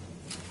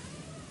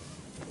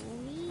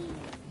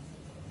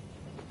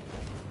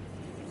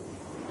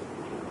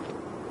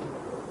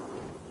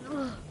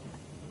 Ugh.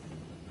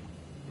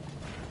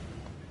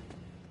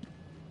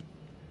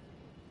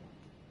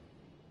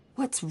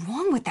 What's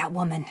wrong with that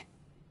woman?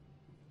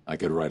 I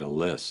could write a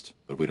list,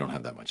 but we don't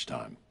have that much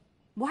time.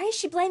 Why is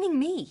she blaming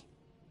me?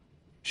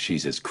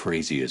 She's as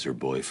crazy as her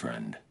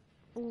boyfriend.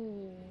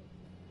 Ooh.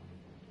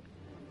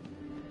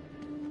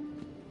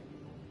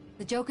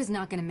 The Joker's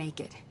not gonna make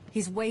it.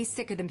 He's way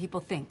sicker than people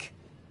think.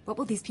 What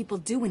will these people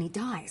do when he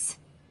dies?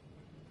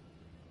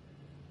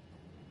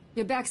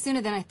 You're back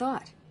sooner than I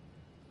thought.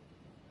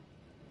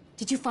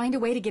 Did you find a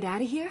way to get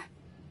out of here?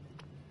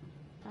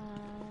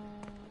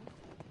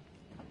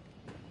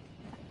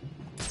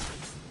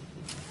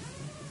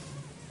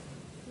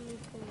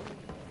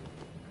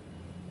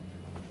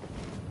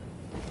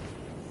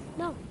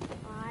 No,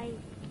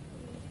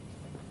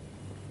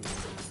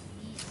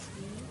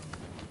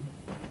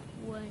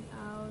 when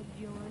I'll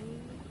join,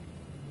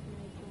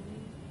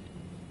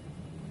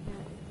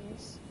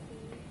 this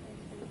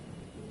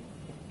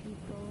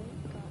people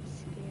got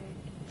scared.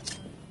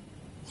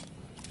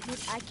 Dude,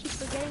 I keep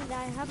forgetting that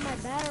I have my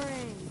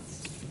batarangs.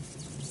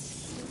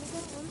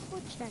 Let me go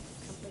check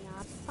something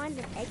out. Find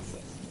an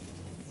exit.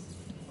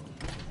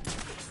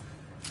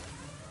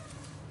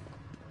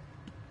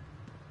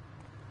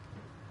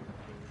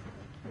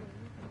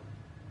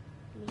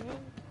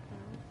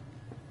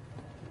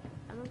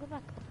 I'm gonna go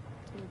back to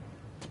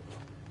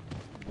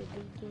the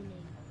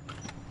beginning.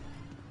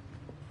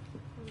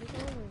 Let me go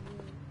over here.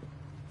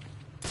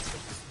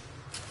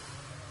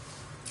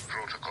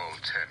 Protocol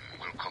 10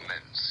 will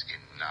commence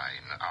in 9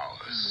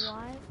 hours.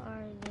 Why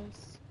are they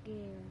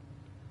scared?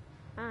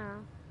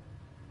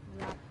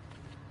 Yep.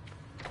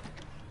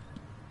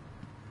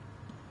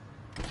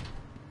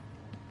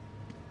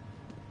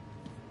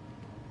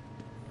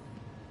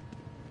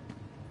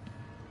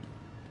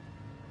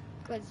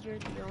 Because you're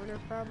the owner,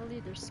 probably.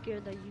 They're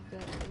scared that you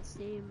got the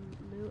same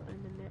loot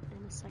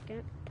in a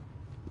second.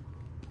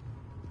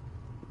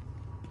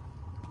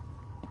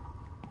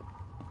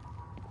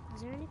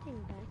 Is there anything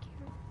back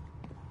here?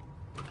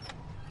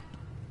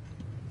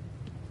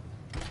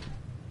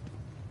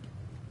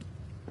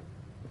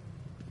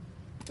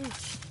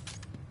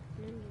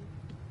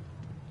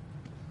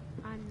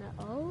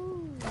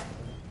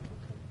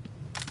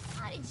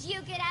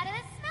 you get out of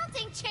the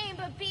smelting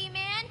chamber,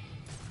 B-Man?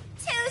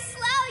 Too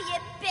slow, you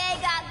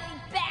big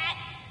ugly bat!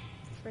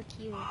 Frick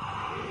you.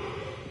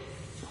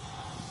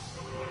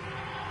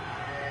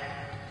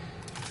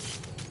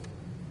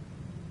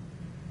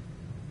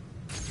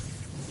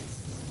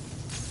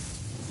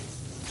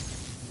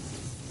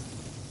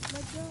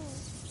 Let's go.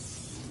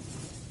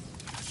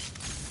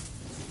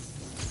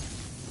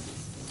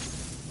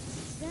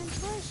 Then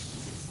push.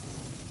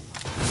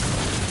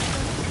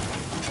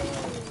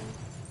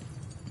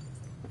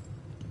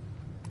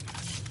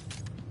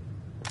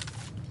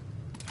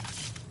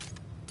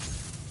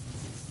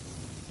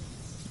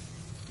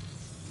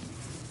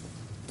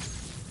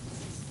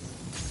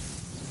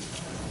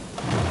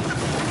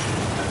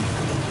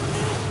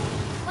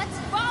 What's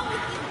wrong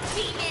with you,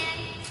 B-Man?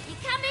 You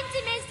come into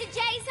Mr.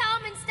 J's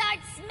home and start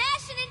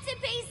smashing into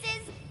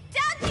pieces.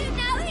 Don't you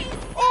know he's...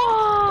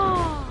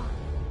 Oh!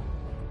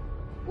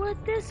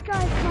 Where'd this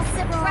guy come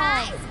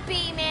Surprise,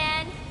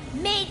 B-Man!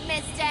 Meet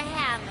Mr.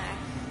 Hammer.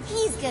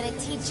 He's gonna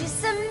teach you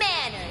some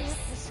manners.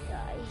 This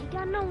guy, he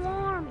got no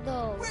arm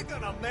though. We're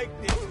gonna make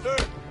this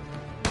hurt.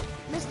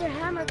 Mr.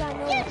 Hammer got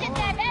no You arm.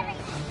 deserve every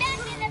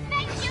cent in the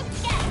face you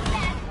get,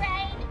 Bad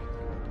Brain!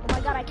 Oh my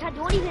god, I can't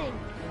do anything.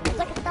 It's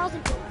like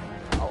 1,000 people.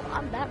 Oh,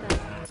 I'm Batman.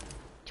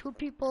 2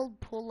 people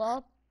pulled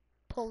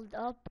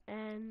up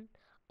and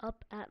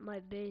up at my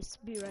base.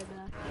 Be right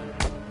back.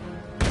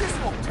 This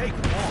won't take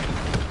long.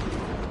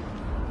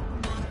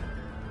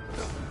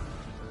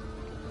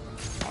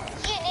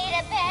 You need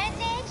a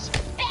bandage?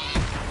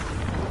 Bat!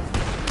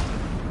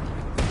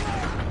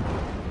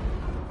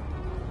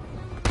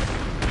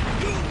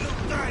 You will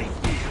die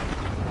here.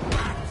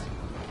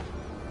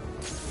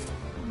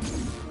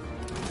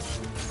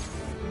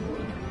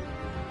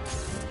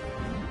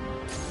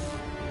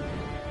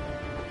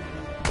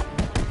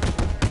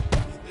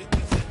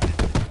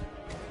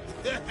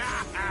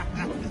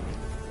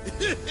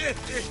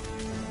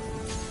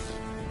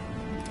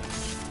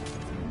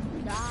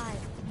 Die.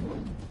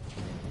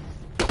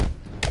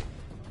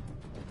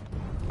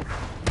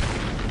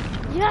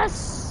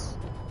 Yes!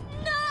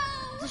 No!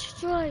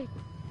 Destroyed.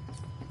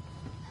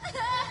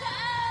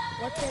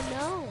 What's a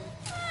no?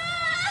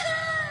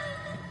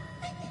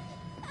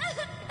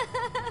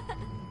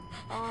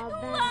 Aw,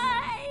 Ben.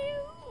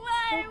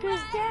 Why?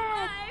 Joker's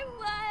dead.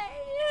 Why?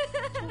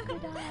 Joker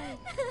died.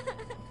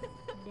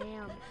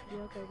 Damn,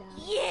 Joker died.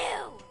 You!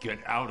 Get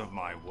out of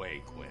my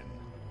way, Quinn.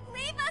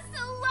 Leave us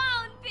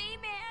alone,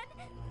 B-Man!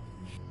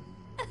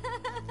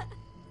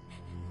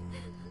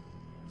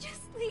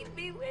 Just leave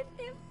me with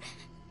him.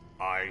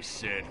 I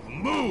said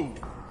move!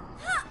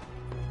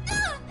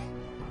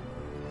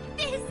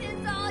 This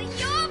is all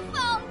your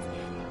fault!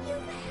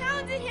 You've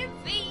hounded him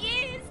for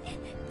years,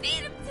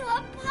 beat him to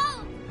a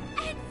pulp,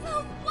 and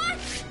for what?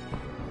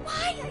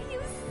 Why are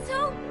you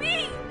so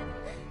mean?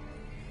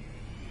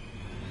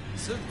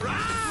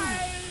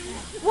 Surprise!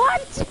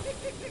 What?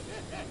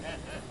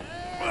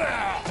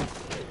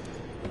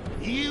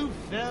 You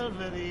fell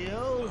for the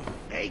old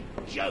fake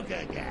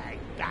Joker gag,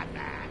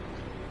 Batman.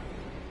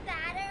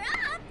 Batter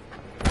up!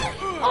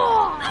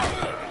 Oh!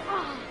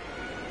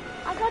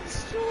 I got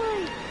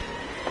destroyed.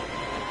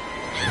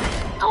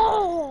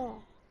 Oh!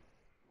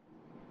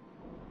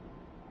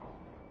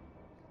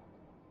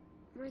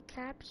 Am I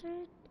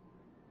captured?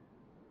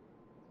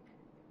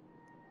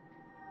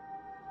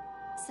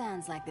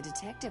 Sounds like the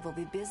detective will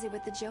be busy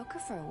with the Joker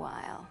for a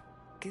while.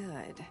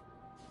 Good.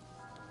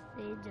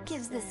 They just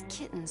Gives this said,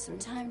 kitten some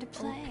time to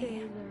play.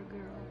 Okay, little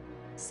girl.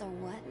 So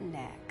what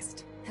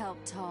next?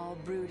 Help tall,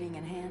 brooding,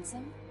 and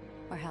handsome?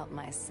 Or help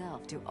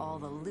myself do all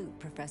the loot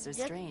Professor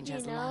Just, Strange you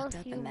has know, locked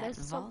if up you in that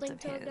missed vault something, of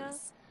Toga,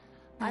 his?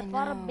 I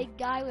fought a know. big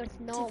guy with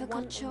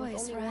Difficult with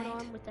choice, only one right?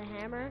 arm with a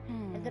hammer,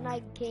 and then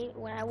I came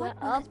when I What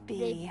went will up. it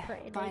be?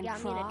 They Find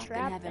got me in a Croc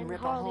trap and have him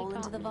rip a Harley hole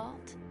into caught the me.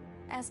 vault?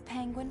 Ask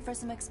Penguin for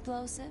some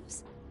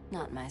explosives?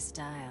 Not my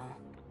style.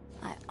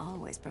 I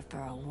always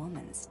prefer a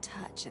woman's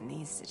touch in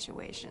these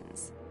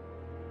situations.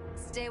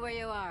 Stay where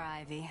you are,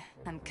 Ivy.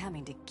 I'm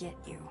coming to get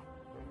you.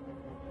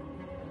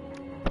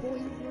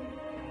 Poison.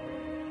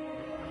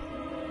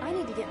 I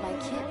need to get my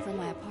kit from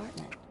my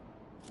apartment.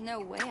 No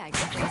way I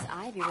could raise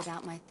Ivy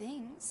without my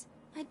things.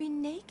 I'd be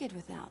naked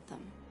without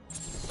them.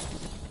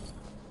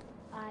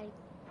 I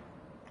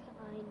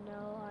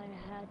know I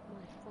had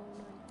my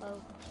phone on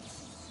both.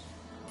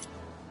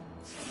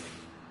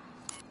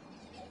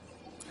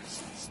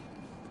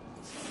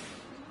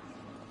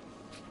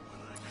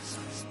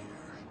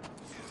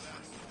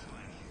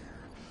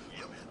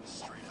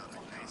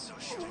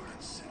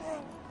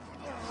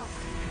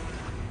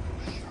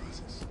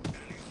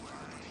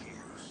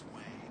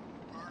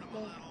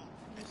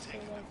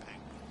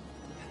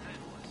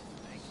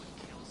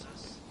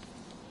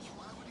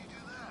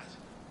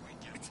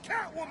 It's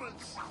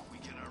Catwoman's! We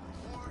get our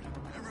reward,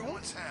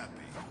 everyone's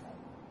happy.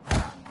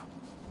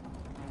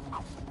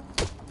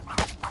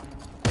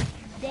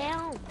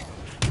 Down.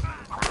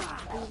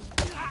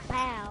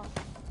 Pow.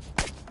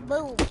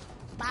 Boom.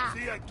 Bop.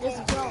 See, I This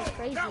told girl's you.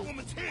 crazy.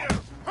 Catwoman's here!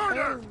 Hurt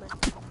her! Boom.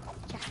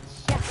 Cha,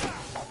 cha.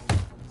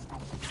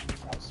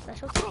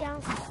 Special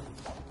takedown.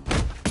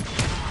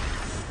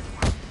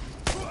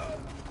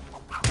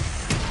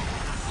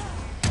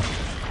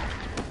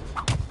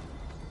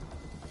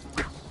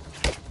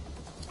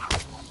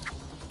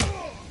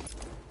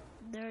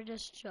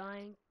 just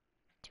trying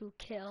to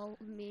kill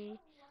me.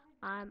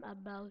 I'm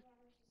about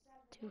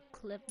to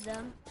clip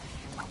them.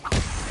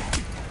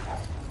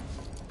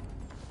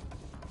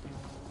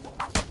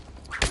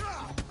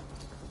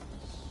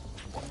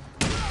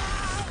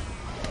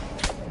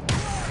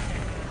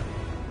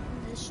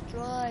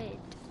 Destroyed.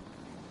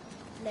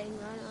 Laying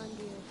right on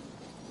you.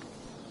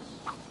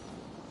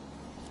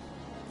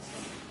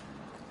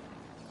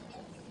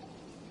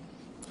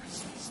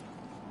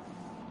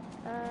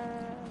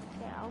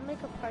 Okay, I'll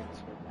make a part 2,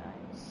 guys.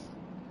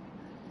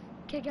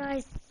 Okay,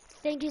 guys,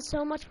 thank you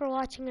so much for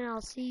watching, and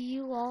I'll see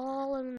you all in